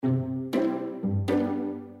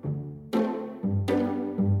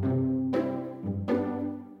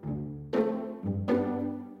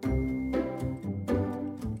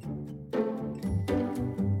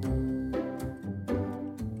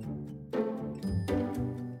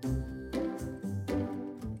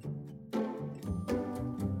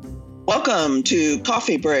Welcome to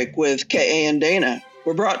Coffee Break with K.A. and Dana.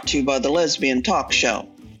 We're brought to you by the Lesbian Talk Show.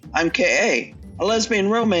 I'm K.A., a lesbian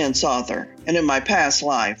romance author, and in my past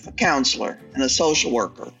life, a counselor and a social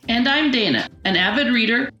worker. And I'm Dana, an avid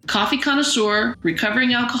reader, coffee connoisseur,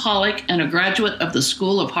 recovering alcoholic, and a graduate of the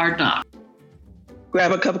School of Hard Knocks.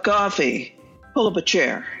 Grab a cup of coffee, pull up a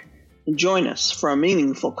chair, and join us for a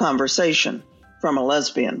meaningful conversation from a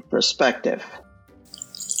lesbian perspective.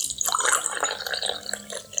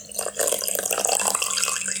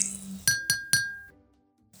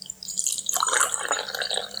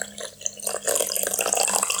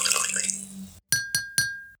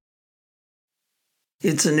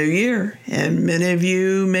 It's a new year, and many of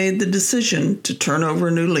you made the decision to turn over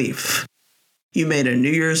a new leaf. You made a New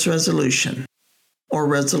Year's resolution, or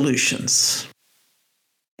resolutions.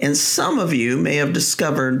 And some of you may have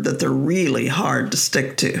discovered that they're really hard to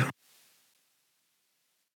stick to.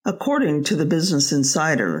 According to the Business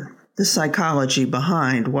Insider, the psychology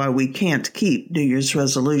behind why we can't keep New Year's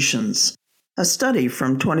resolutions, a study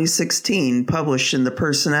from 2016 published in the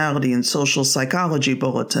Personality and Social Psychology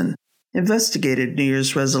Bulletin investigated New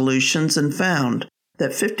Year's resolutions and found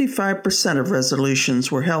that 55% of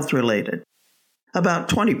resolutions were health-related. About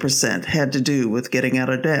 20% had to do with getting out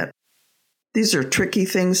of debt. These are tricky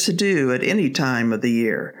things to do at any time of the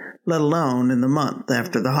year, let alone in the month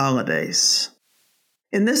after the holidays.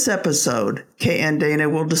 In this episode, Kay and Dana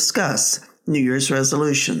will discuss New Year's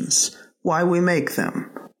resolutions, why we make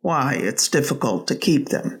them, why it's difficult to keep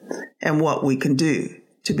them, and what we can do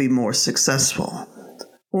to be more successful.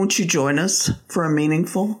 Won't you join us for a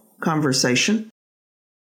meaningful conversation?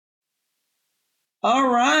 All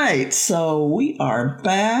right, so we are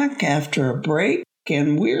back after a break,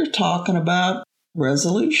 and we're talking about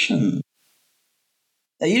resolution.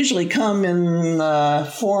 They usually come in the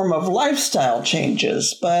form of lifestyle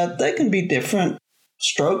changes, but they can be different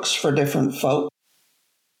strokes for different folk.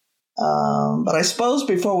 But I suppose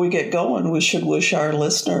before we get going, we should wish our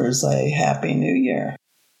listeners a Happy New Year.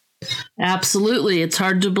 Absolutely. It's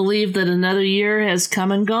hard to believe that another year has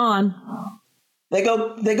come and gone. They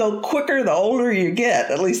go quicker the older you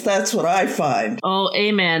get. At least that's what I find. Oh,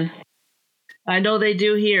 amen. I know they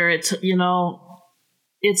do here. It's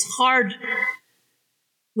hard,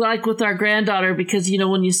 like with our granddaughter, because,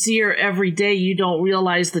 when you see her every day, you don't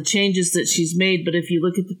realize the changes that she's made. But if you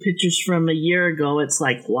look at the pictures from a year ago, it's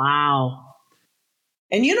like, wow.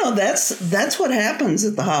 And that's what happens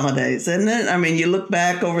at the holidays, isn't it? I mean, you look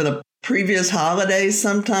back over the previous holidays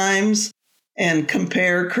sometimes and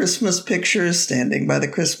compare Christmas pictures standing by the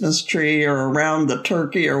Christmas tree or around the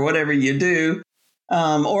turkey or whatever you do.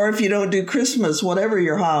 Or if you don't do Christmas, whatever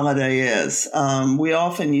your holiday is, we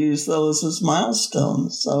often use those as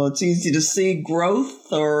milestones. So it's easy to see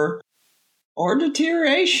growth or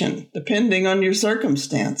deterioration, depending on your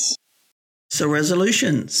circumstance. So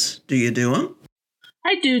resolutions, do you do them?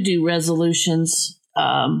 I do resolutions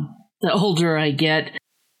the older I get.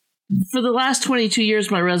 For the last 22 years,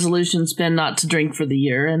 my resolution's been not to drink for the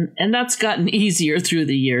year, and that's gotten easier through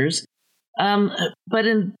the years. But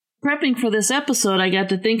in prepping for this episode, I got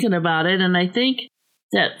to thinking about it, and I think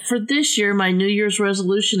that for this year, my New Year's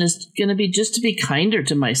resolution is going to be just to be kinder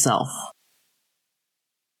to myself.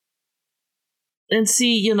 And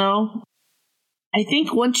see, I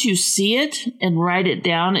think once you see it and write it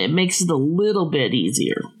down, it makes it a little bit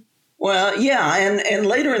easier. Well, yeah, and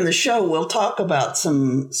later in the show, we'll talk about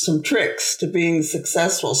some tricks to being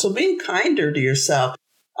successful. So being kinder to yourself,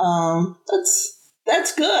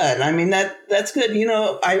 that's good. I mean, that's good.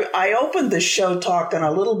 I opened the show talking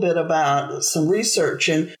a little bit about some research,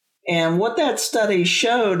 and what that study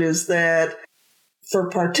showed is that for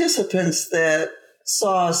participants that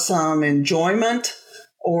saw some enjoyment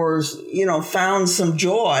or, found some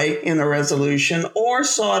joy in a resolution or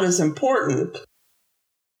saw it as important,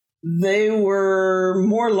 they were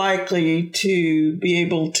more likely to be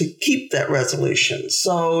able to keep that resolution.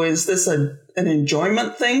 So is this an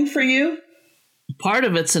enjoyment thing for you? Part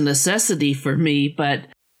of it's a necessity for me, but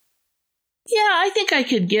yeah, I think I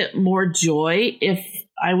could get more joy if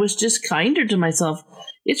I was just kinder to myself.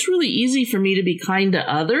 It's really easy for me to be kind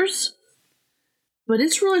to others, but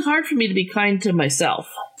it's really hard for me to be kind to myself.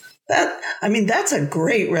 That's a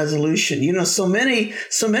great resolution. So many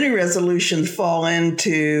resolutions fall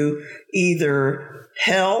into either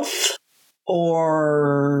health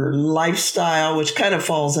or lifestyle, which kind of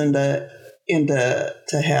falls into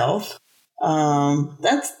health.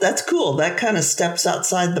 That's cool. That kind of steps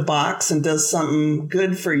outside the box and does something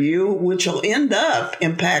good for you, which will end up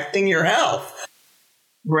impacting your health.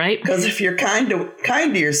 Right. Because if you're kind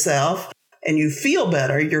to yourself and you feel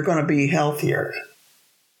better, you're going to be healthier.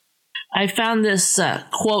 I found this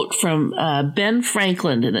quote from Ben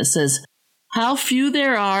Franklin, and it says, "How few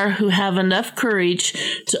there are who have enough courage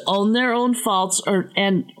to own their own faults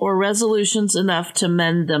or resolutions enough to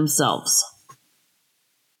mend themselves."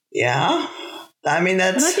 Yeah. I mean,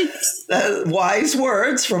 that's wise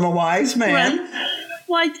words from a wise man. Right.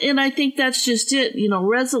 Well, and I think that's just it.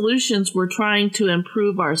 Resolutions, we're trying to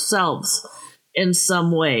improve ourselves in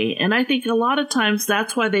some way. And I think a lot of times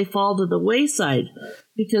that's why they fall to the wayside,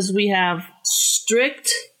 because we have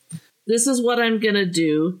strict, this is what I'm going to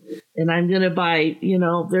do, and I'm going to buy,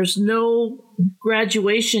 there's no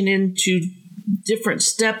graduation into different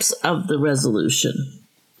steps of the resolution.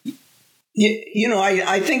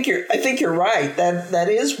 I think you're right. That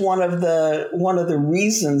is one of the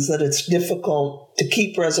reasons that it's difficult to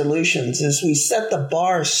keep resolutions, is we set the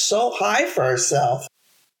bar so high for ourselves,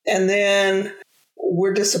 and then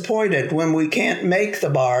we're disappointed when we can't make the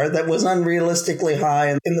bar that was unrealistically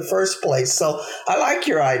high in the first place. So I like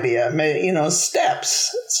your idea.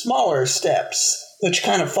 Steps, smaller steps, which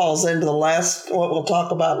kind of falls into what we'll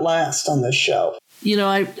talk about last on this show.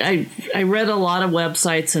 I read a lot of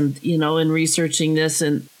websites and, in researching this,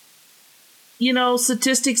 and,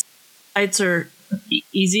 statistics sites are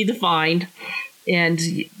easy to find and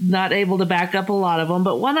not able to back up a lot of them.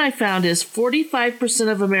 But one I found is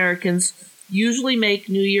 45% of Americans usually make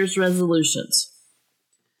New Year's resolutions.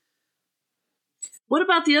 What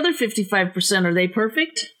about the other 55%? Are they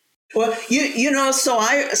perfect? Well, so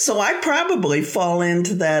I probably fall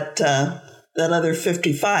into that other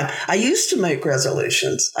 55. I used to make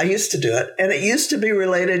resolutions. I used to do it, and it used to be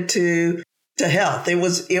related to health.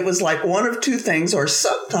 It was like one of two things, or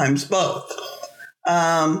sometimes both.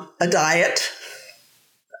 A diet.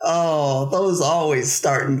 Oh, those always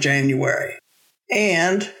start in January.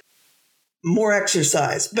 And more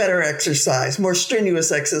exercise, better exercise, more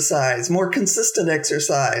strenuous exercise, more consistent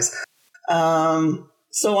exercise.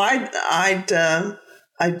 So I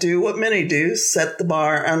do what many do, set the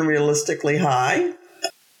bar unrealistically high.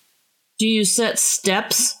 Do you set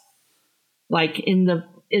steps? Like in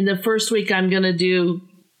the first week, I'm going to do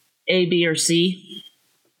A, B, or C?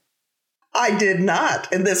 I did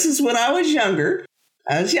not. And this is when I was younger.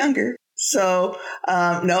 So,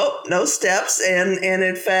 no steps. And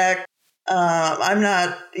in fact, I'm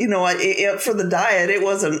not, for the diet, it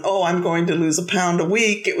wasn't, I'm going to lose a pound a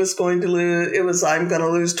week. I'm going to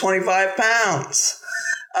lose 25 pounds.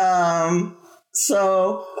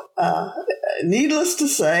 Needless to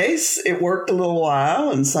say, it worked a little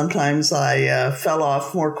while, and sometimes I fell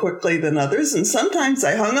off more quickly than others, and sometimes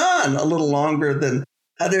I hung on a little longer than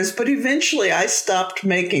others, but eventually I stopped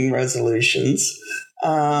making resolutions.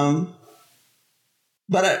 But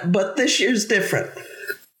this year's different.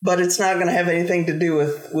 But it's not going to have anything to do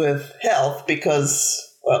with health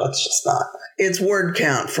because, well, it's just not. It's word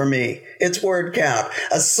count for me. It's word count.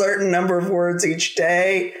 A certain number of words each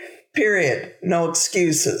day, period. No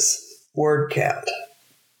excuses. Word count.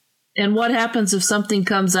 And what happens if something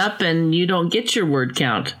comes up and you don't get your word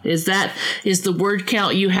count? Is the word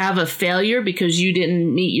count you have a failure because you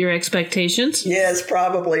didn't meet your expectations? Yes,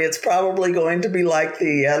 probably. It's probably going to be like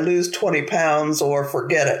the lose 20 pounds or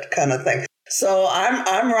forget it kind of thing. So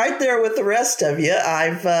I'm right there with the rest of you.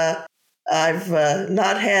 I've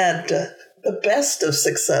not had the best of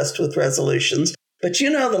success with resolutions, but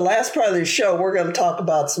the last part of the show we're going to talk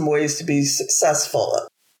about some ways to be successful,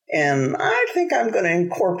 and I think I'm going to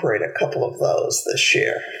incorporate a couple of those this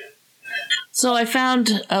year. So I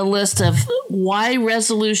found a list of why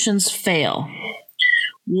resolutions fail.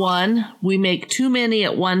 1, we make too many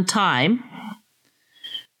at one time.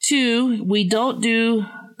 2, we don't do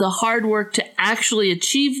the hard work to actually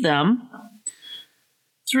achieve them.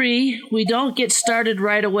 3, we don't get started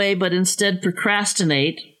right away, but instead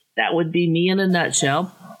procrastinate. That would be me in a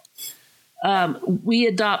nutshell. We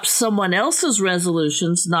adopt someone else's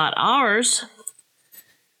resolutions, not ours.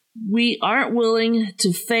 We aren't willing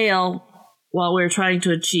to fail while we're trying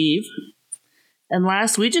to achieve. And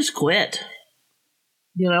last, we just quit.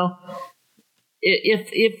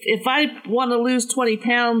 If I want to lose 20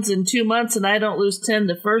 pounds in 2 months and I don't lose 10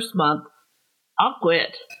 the first month, I'll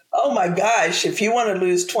quit. Oh my gosh, if you want to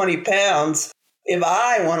lose 20 pounds, if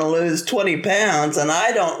I want to lose 20 pounds and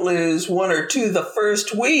I don't lose 1 or 2 the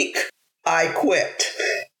first week, I quit.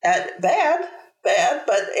 Bad, but,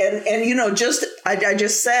 I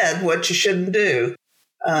just said what you shouldn't do.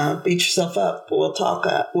 Beat yourself up. We'll talk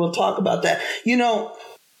about that.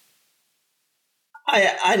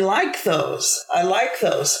 I like those.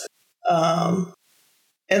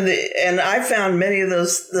 And I found many of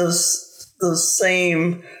those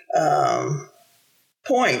same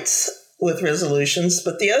points with resolutions.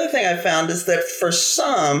 But the other thing I found is that for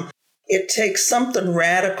some, it takes something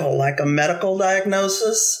radical like a medical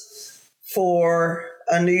diagnosis for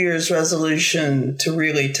a New Year's resolution to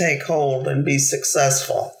really take hold and be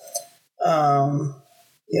successful.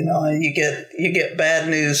 You get bad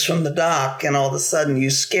news from the doc, and all of a sudden you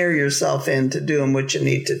scare yourself into doing what you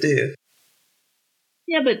need to do.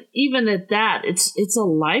 Yeah, but even at that, it's a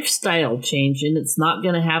lifestyle change, and it's not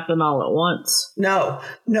going to happen all at once. No,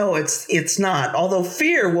 it's not. Although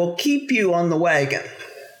fear will keep you on the wagon.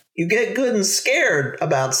 You get good and scared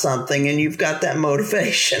about something, and you've got that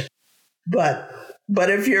motivation. But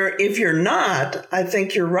if you're not, I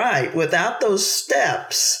think you're right. Without those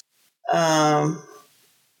steps,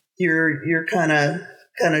 you're kind of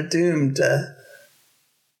doomed to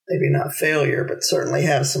maybe not failure, but certainly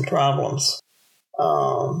have some problems.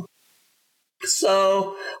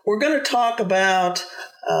 So we're going to talk about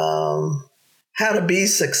how to be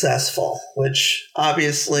successful, which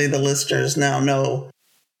obviously the listeners now know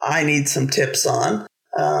I need some tips on.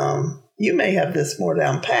 You may have this more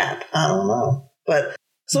down pat. I don't know. But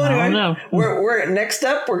so anyway, we're next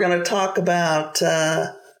up, we're going to talk about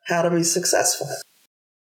how to be successful.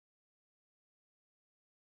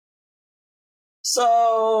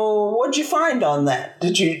 So what'd you find on that?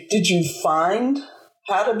 Did you find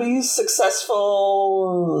how to be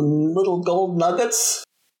successful, little gold nuggets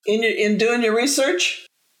in doing your research?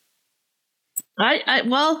 I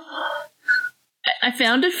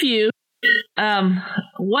found a few.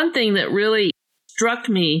 One thing that really struck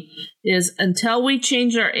me is until we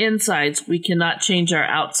change our insides, we cannot change our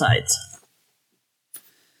outsides.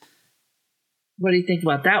 What do you think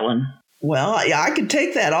about that one? Well, yeah, I could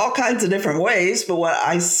take that all kinds of different ways, but what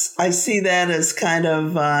I see that as kind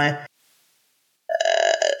of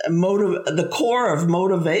the core of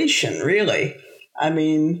motivation, really. I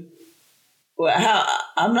mean,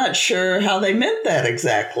 I'm not sure how they meant that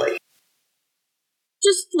exactly.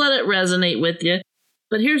 Just let it resonate with you.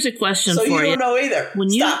 But here's a question for you. So you don't know either.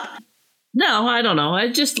 Stop. No, I don't know.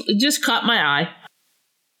 It just caught my eye.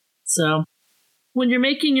 So, when you're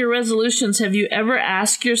making your resolutions, have you ever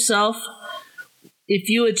asked yourself, if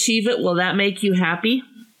you achieve it, will that make you happy?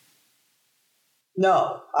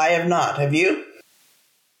 No, I have not. Have you?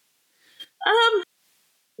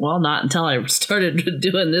 Well, not until I started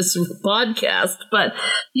doing this podcast, but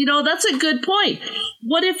that's a good point.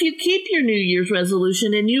 What if you keep your New Year's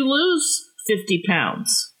resolution and you lose 50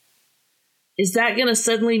 pounds? Is that going to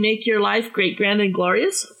suddenly make your life great, grand, and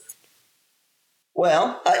glorious?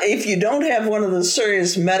 Well, if you don't have one of the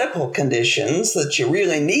serious medical conditions that you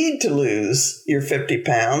really need to lose your 50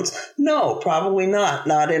 pounds, no, probably not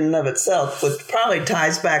in and of itself, which probably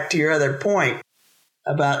ties back to your other point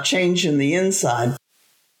about changing the inside.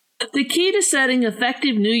 The key to setting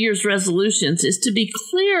effective New Year's resolutions is to be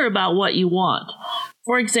clear about what you want.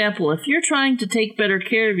 For example, if you're trying to take better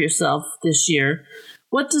care of yourself this year,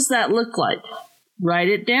 what does that look like? Write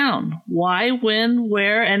it down. Why, when,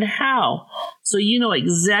 where, and how. So you know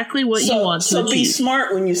exactly what you want to achieve. So be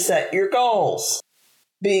smart when you set your goals.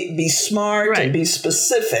 Be smart and be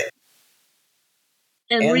specific.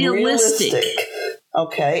 And realistic.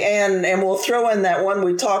 Okay, and we'll throw in that one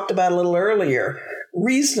we talked about a little earlier.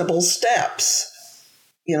 Reasonable steps.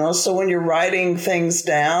 So when you're writing things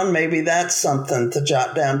down, maybe that's something to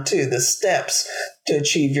jot down too, the steps to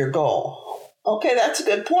achieve your goal. Okay, that's a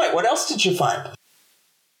good point. What else did you find?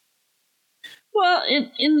 Well,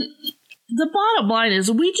 in the bottom line is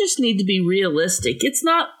we just need to be realistic. It's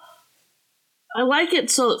not, I like it,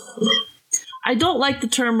 so I don't like the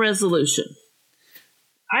term resolution.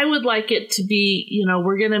 I would like it to be,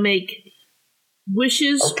 we're going to make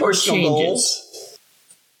wishes or changes. Goals.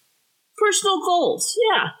 Personal goals,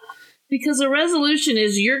 yeah. Because a resolution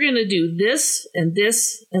is you're going to do this and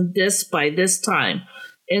this and this by this time.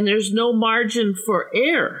 And there's no margin for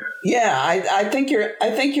error. Yeah, I think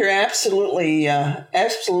you're absolutely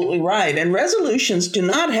right. And resolutions do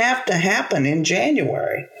not have to happen in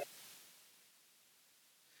January.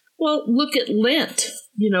 Well, look at Lent.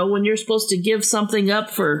 When you're supposed to give something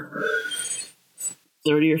up for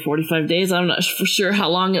 30 or 45 days, I'm not for sure how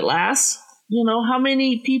long it lasts. How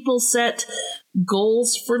many people set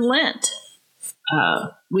goals for Lent?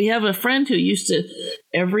 We have a friend who used to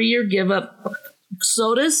every year give up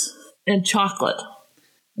sodas and chocolate,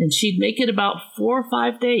 and she'd make it about 4 or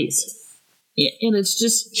 5 days. And it's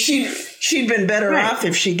just she'd been better off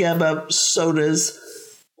if she gave up sodas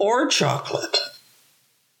or chocolate.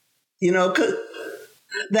 'Cause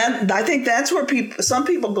I think that's where some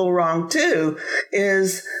people go wrong too,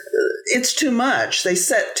 is it's too much. They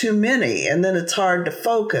set too many, and then it's hard to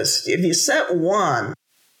focus. If you set one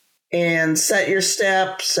and set your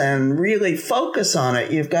steps and really focus on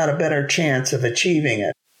it, you've got a better chance of achieving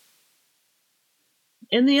it.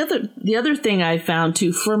 And the other thing I found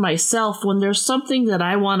too for myself, when there's something that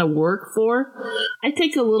I want to work for, I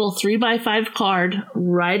take a little 3x5 card,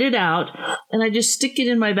 write it out, and I just stick it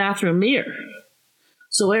in my bathroom mirror.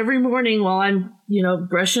 So every morning while I'm,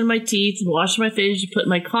 brushing my teeth, washing my face, putting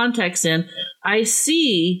my contacts in, I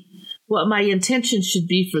see what my intention should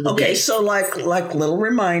be for the day. Okay, so like little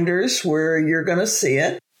reminders where you're going to see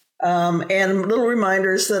it, and little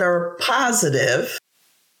reminders that are positive,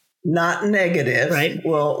 not negative, right,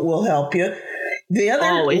 will help you. The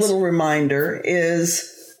other little reminder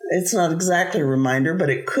is, it's not exactly a reminder, but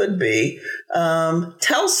it could be,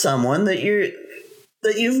 tell someone that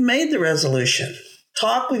you've made the resolution.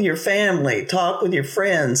 Talk with your family, talk with your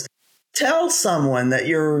friends. Tell someone that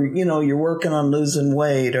you're working on losing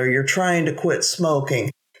weight or you're trying to quit smoking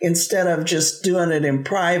instead of just doing it in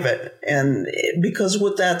private. And because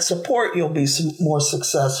with that support, you'll be more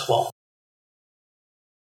successful.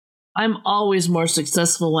 I'm always more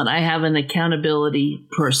successful when I have an accountability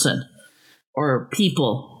person or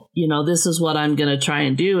people. This is what I'm going to try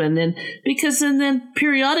and do. And then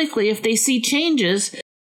periodically, if they see changes,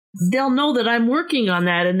 they'll know that I'm working on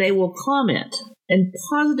that and they will comment. And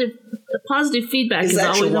positive feedback is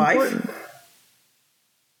always important.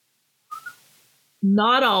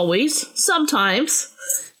 Not always. Sometimes.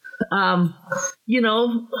 When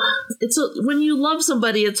you love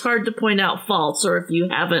somebody, it's hard to point out faults or if you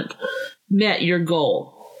haven't met your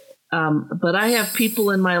goal. But I have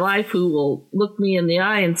people in my life who will look me in the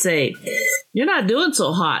eye and say, "You're not doing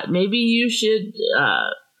so hot. Maybe you should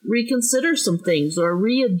reconsider some things or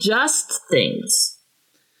readjust things.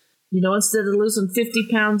 Instead of losing 50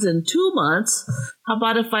 pounds in 2 months, how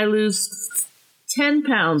about if I lose 10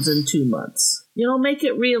 pounds in 2 months? Make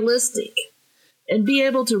it realistic and be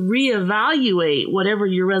able to reevaluate whatever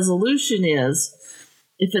your resolution is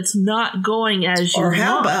if it's not going as you want." Or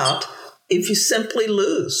how about if you simply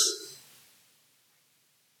lose?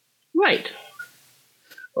 Right.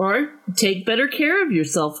 Or take better care of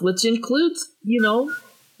yourself, which includes,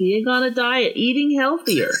 being on a diet, eating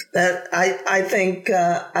healthier. That I think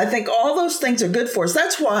all those things are good for us.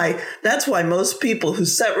 That's why most people who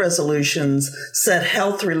set resolutions set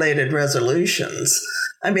health-related resolutions.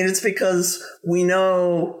 I mean, it's because we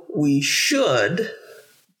know we should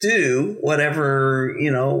do whatever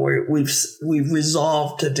we've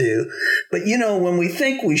resolved to do. But when we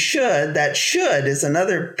think we should, that should is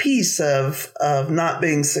another piece of not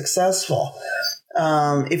being successful.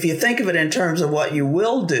 If you think of it in terms of what you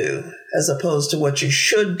will do as opposed to what you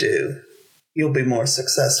should do, you'll be more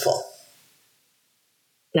successful.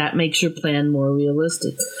 That makes your plan more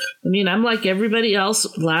realistic. I mean, I'm like everybody else.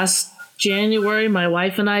 Last January, my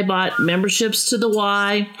wife and I bought memberships to the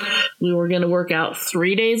Y. We were going to work out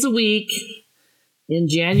 3 days a week. In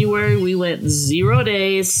January, we went 0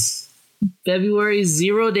 days. February,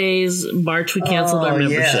 0 days. March, we canceled our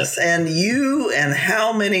membership. Yes, and you and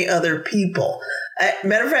how many other people?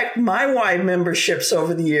 Matter of fact, my Y memberships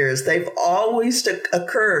over the years, they've always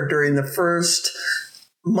occurred during the first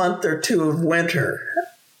month or two of winter.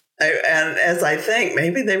 And as I think,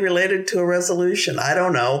 maybe they related to a resolution. I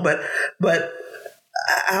don't know, but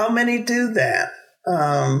how many do that?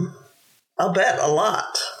 I'll bet a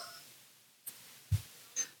lot.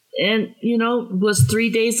 And, was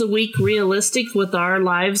 3 days a week realistic with our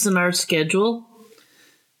lives and our schedule?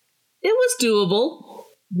 It was doable.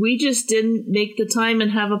 We just didn't make the time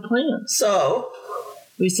and have a plan. So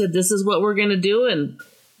we said, this is what we're going to do. And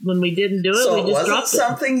when we didn't do it, we just dropped it. So it wasn't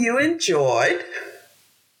something you enjoyed.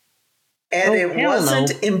 And it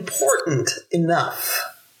wasn't important enough.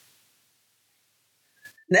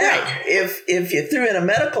 Now, if you threw in a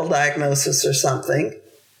medical diagnosis or something,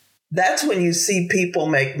 that's when you see people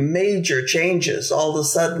make major changes. All of a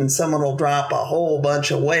sudden, someone will drop a whole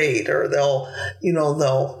bunch of weight, or they'll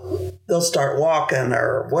start walking,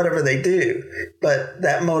 or whatever they do. But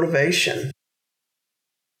that motivation.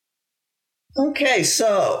 Okay,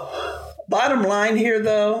 so bottom line here,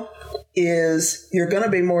 though, is you're going to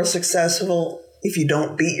be more successful if you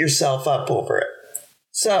don't beat yourself up over it.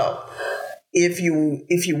 So if you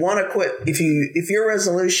want to quit, if your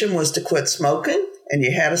resolution was to quit smoking and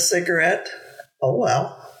you had a cigarette, oh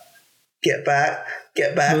well, get back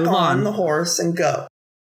on the horse and go.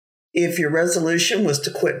 If your resolution was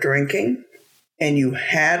to quit drinking and you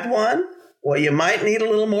had one, well, you might need a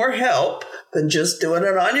little more help than just doing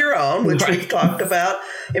it on your own, which we've talked about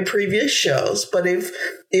in previous shows. But if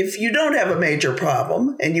you don't have a major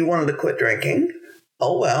problem and you wanted to quit drinking,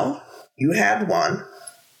 oh well, you had one.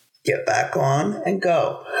 Get back on and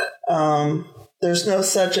go. There's no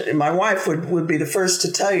such. My wife would be the first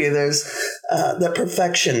to tell you that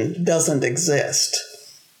perfection doesn't exist.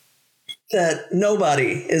 that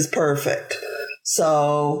nobody is perfect.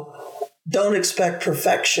 So don't expect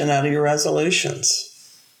perfection out of your resolutions.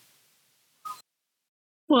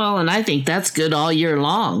 Well, and I think that's good all year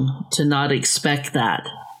long to not expect that.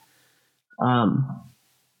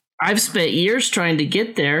 I've spent years trying to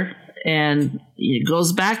get there, and it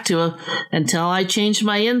goes back to until I change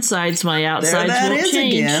my insides, my outsides won't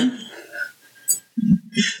change. Again.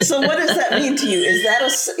 So what does that mean to you? Is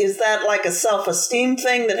that like a self-esteem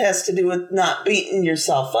thing that has to do with not beating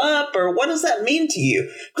yourself up, or what does that mean to you?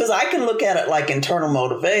 Because I can look at it like internal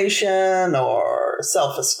motivation or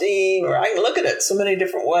self-esteem, or I can look at it so many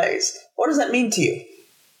different ways. What does that mean to you?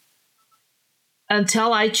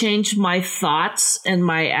 Until I change my thoughts and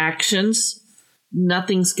my actions,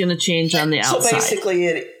 nothing's going to change on the outside. So basically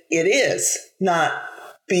it is not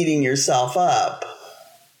beating yourself up.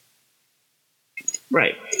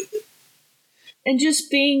 Right. And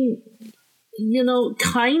just being,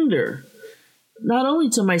 kinder, not only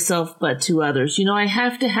to myself, but to others. I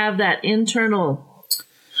have to have that internal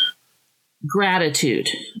gratitude.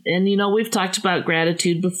 And, we've talked about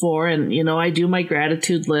gratitude before, and, I do my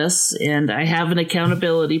gratitude lists, and I have an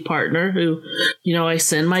accountability partner who, I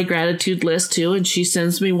send my gratitude list to, and she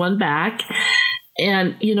sends me one back.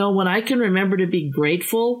 And, when I can remember to be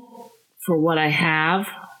grateful for what I have,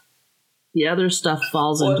 the other stuff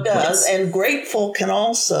falls into place. It does, and grateful can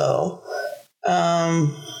also, to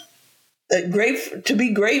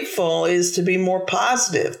be grateful is to be more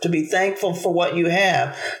positive, to be thankful for what you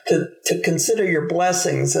have, to consider your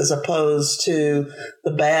blessings as opposed to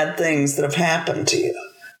the bad things that have happened to you.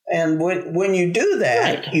 And when you do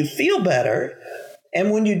that, right, you feel better.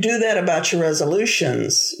 And when you do that about your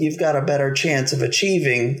resolutions, you've got a better chance of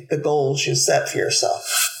achieving the goals you set for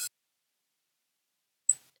yourself.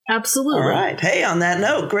 Absolutely. All right. Hey, on that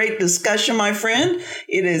note, great discussion, my friend.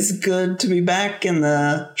 It is good to be back in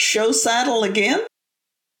the show saddle again.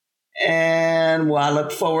 And I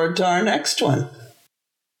look forward to our next one.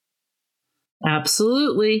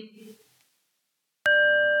 Absolutely.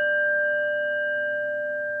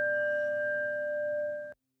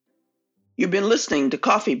 You've been listening to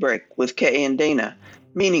Coffee Break with Kay and Dana,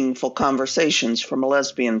 meaningful conversations from a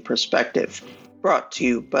lesbian perspective, brought to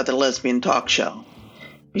you by the Lesbian Talk Show.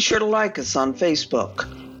 Be sure to like us on Facebook,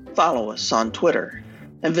 follow us on Twitter,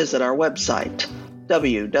 and visit our website,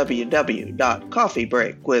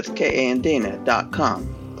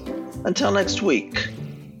 www.coffeebreakwithkandana.com. Until next week,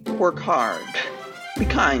 work hard, be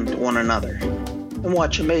kind to one another, and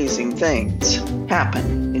watch amazing things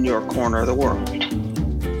happen in your corner of the world.